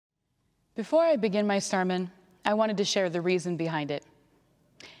Before I begin my sermon, I wanted to share the reason behind it.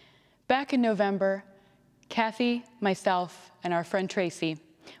 Back in November, Kathy, myself, and our friend Tracy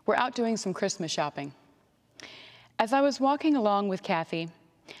were out doing some Christmas shopping. As I was walking along with Kathy,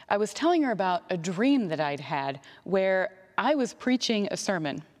 I was telling her about a dream that I'd had where I was preaching a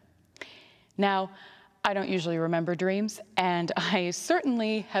sermon. Now, I don't usually remember dreams, and I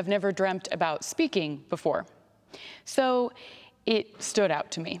certainly have never dreamt about speaking before. So it stood out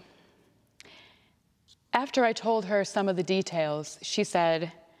to me. After I told her some of the details, she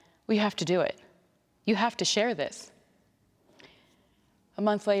said, "We have to do it. You have to share this." A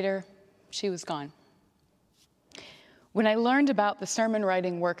month later, she was gone. When I learned about the sermon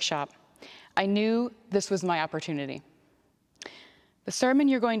writing workshop, I knew this was my opportunity. The sermon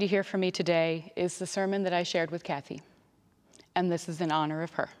you're going to hear from me today is the sermon that I shared with Kathy, and this is in honor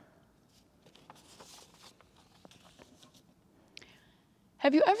of her.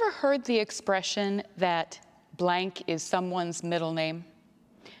 Have you ever heard the expression that blank is someone's middle name?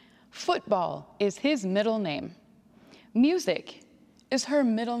 Football is his middle name. Music is her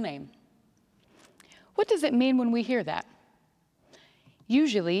middle name. What does it mean when we hear that?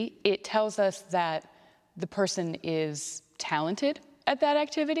 Usually, it tells us that the person is talented at that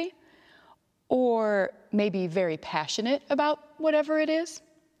activity, or maybe very passionate about whatever it is,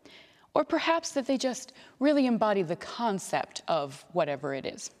 or perhaps that they just really embody the concept of whatever it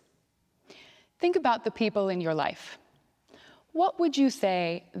is. Think about the people in your life. What would you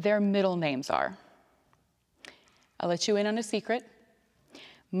say their middle names are? I'll let you in on a secret.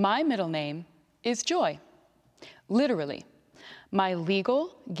 My middle name is Joy. Literally, my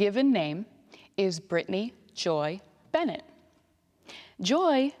legal given name is Brittainy Joy Bennett.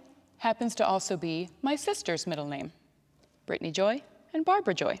 Joy happens to also be my sister's middle name, Brittainy Joy and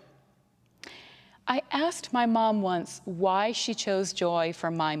Barbara Joy. I asked my mom once why she chose Joy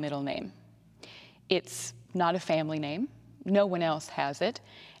for my middle name. It's not a family name, no one else has it,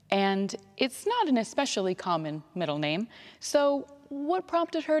 and it's not an especially common middle name, so what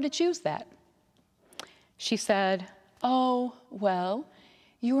prompted her to choose that? She said, "Oh, well,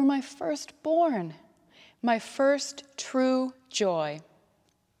 you were my firstborn, my first true joy."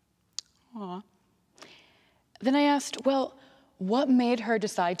 Aw. Then I asked, well, what made her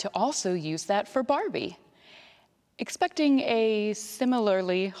decide to also use that for Barbie? Expecting a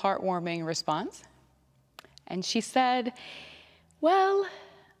similarly heartwarming response. And she said, well,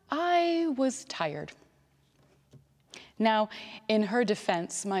 I was tired. Now, in her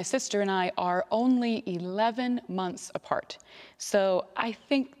defense, my sister and I are only 11 months apart, so I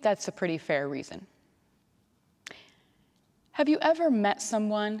think that's a pretty fair reason. Have you ever met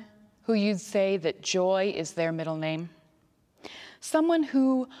someone who you'd say that Joy is their middle name? Someone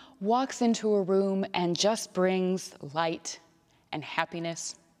who walks into a room and just brings light and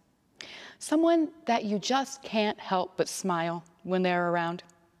happiness. Someone that you just can't help but smile when they're around.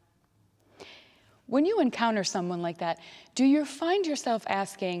 When you encounter someone like that, do you find yourself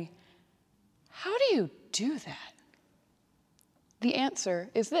asking, how do you do that? The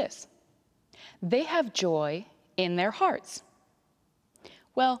answer is this: they have joy in their hearts.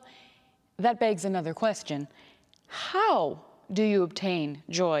 Well, that begs another question. How do you obtain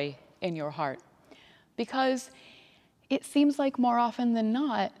joy in your heart? Because it seems like more often than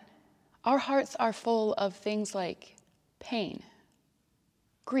not, our hearts are full of things like pain,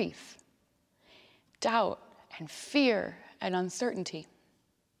 grief, doubt, and fear, and uncertainty.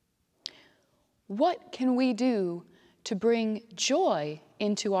 What can we do to bring joy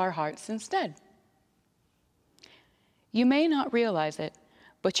into our hearts instead? You may not realize it,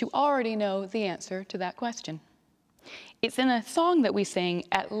 but you already know the answer to that question. It's in a song that we sing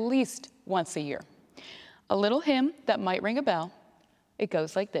at least once a year. A little hymn that might ring a bell. It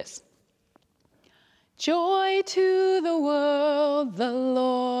goes like this. Joy to the world, the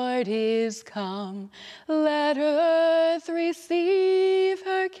Lord is come. Let earth receive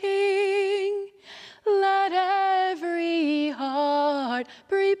her King. Let every heart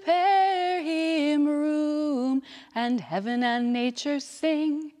prepare him room. And heaven and nature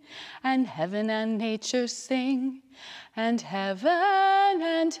sing, and heaven and nature sing, and heaven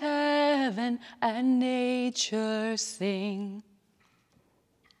and nature sing.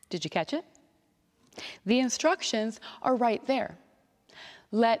 Did you catch it? The instructions are right there.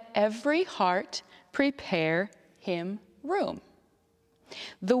 Let every heart prepare him room.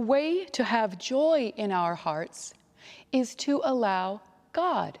 The way to have joy in our hearts is to allow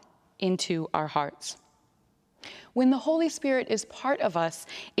God into our hearts. When the Holy Spirit is part of us,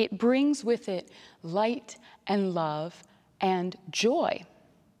 it brings with it light and love and joy.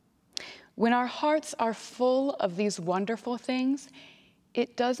 When our hearts are full of these wonderful things,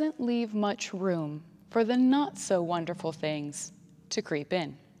 it doesn't leave much room for the not so wonderful things to creep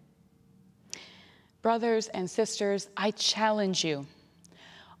in. Brothers and sisters, I challenge you,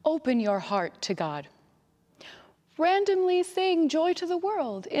 open your heart to God. Randomly sing Joy to the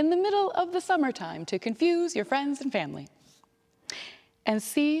World in the middle of the summertime to confuse your friends and family. And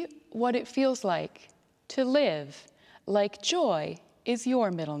see what it feels like to live like joy is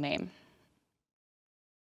your middle name.